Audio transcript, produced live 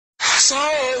So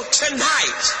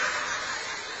tonight,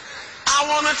 I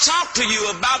want to talk to you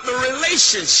about the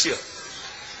relationship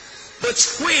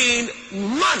between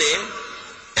money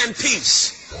and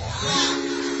peace.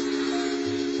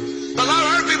 Because I've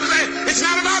heard people say, it's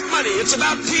not about money, it's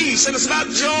about peace, and it's about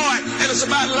joy, and it's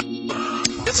about love.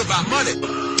 It's about money.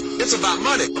 It's about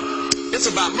money. It's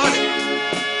about money.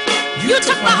 You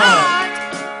took my heart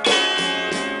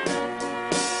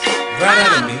right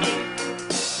out of me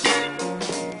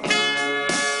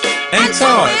and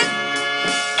tore it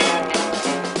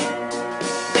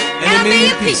in a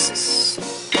million pieces.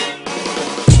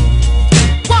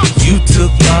 You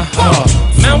took my heart.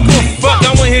 Man, I don't give a fuck,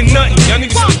 I don't wanna hear nothing. Y'all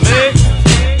niggas stop, man.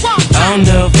 I'll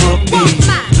never be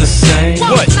the same.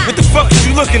 What? What the fuck is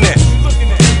you looking at?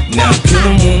 Now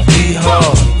killing won't be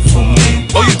hard for me.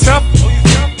 Oh, you tough?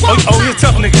 Oh, you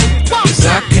tough, nigga. Cause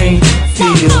I can't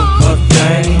feel a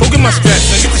thing. Go get my strap,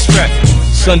 man. Get the strap.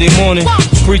 Sunday morning,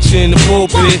 preaching in the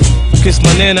pulpit. Kiss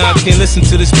my nana, I can't listen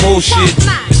to this bullshit.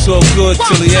 It's all good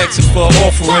till he asks for an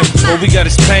offering. All we got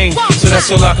is pain, so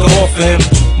that's all I can offer him.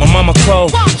 My mama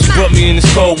cold, she brought me in this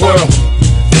cold world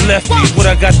and left me what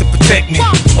I got to protect me.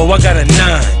 Oh, I got a 9,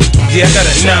 yeah, I got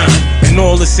a 9. And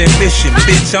all this ambition,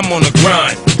 bitch, I'm on the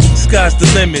grind. Sky's the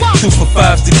limit, 2 for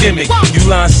 5's the gimmick. You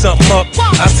line something up,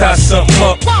 I tie something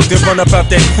up. Then run up out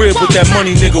that crib with that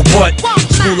money, nigga, what?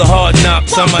 School of hard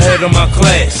knocks, I'm ahead of my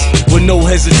class. With no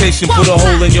hesitation, put a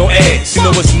hole in your ass. You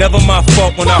know it's never my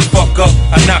fault when I fuck up.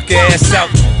 I knock your ass out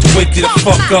to wake you the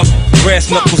fuck up.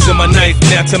 Brass knuckles in my knife,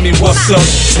 now tell me what's up,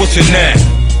 what's your name?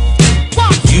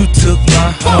 You took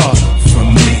my heart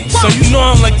from me. So you know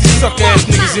I'm like these suck ass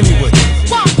niggas anyway.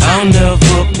 I'll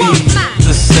never be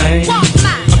the same.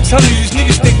 I'm telling you, these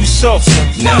niggas think we soft.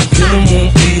 Now killing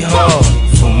won't be hard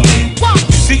for me.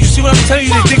 You see what I'm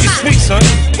telling you? They think it's sweet, son.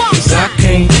 Cause I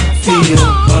can't feel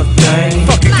a thing.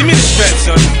 Fuck it, give me the strap,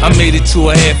 son. I made it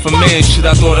to a half a man, shit,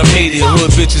 I thought I made it.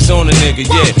 Hood bitches on a nigga,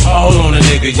 yeah, all on a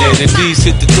nigga, yeah. Then D's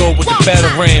hit the door with the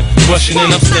batarang. Rushing in,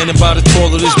 I'm standing by the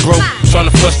toilet, this broke, trying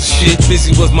to fuss the shit.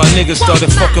 Busy was my nigga, started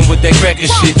fucking with that crack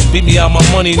and shit. Beat me out my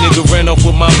money, nigga, ran off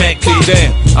with my Mac kid.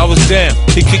 Damn, I was down,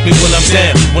 he kicked me when I'm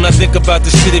down. When I think about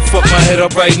the shit, it fuck my head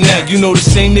up right now. You know the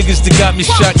same niggas that got me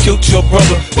shot, killed your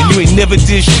brother. And you ain't never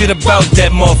did shit about that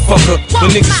motherfucker.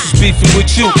 When niggas was beefing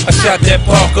with you, I shot that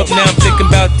park up. Now I'm thinking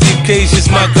about the occasions,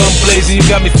 my gun blazing. You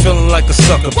got me feeling like a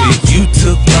sucker, B. You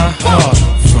took my heart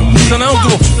from me. Son, I don't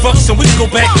give a fuck, so we can go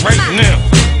back right now.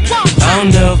 I'll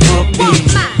never be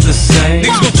the same.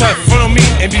 Niggas gonna try to front on me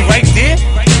and be right there?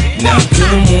 Now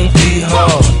killing won't be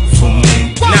hard for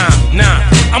me. Nah,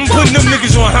 I'm putting them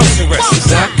niggas on house arrest.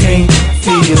 Cause I can't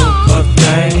feel a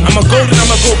thing. I'ma go then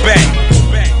I'ma go back.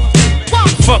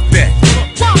 Fuck that.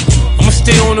 I'ma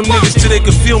stay on them niggas till they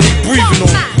can feel me breathing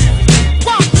on them.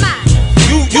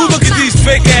 You look at these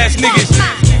fake ass niggas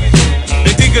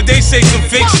and think if they say some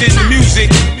fake shit in the music,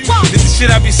 that the shit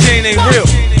I be saying ain't real.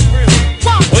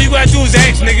 All you gotta do is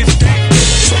ask niggas.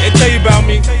 They tell you about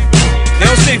me. They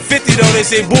don't say 50 though, they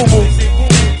say boo boo.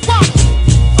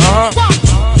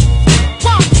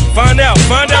 Find out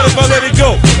if I let it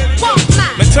go.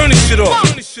 Man, turn this shit off.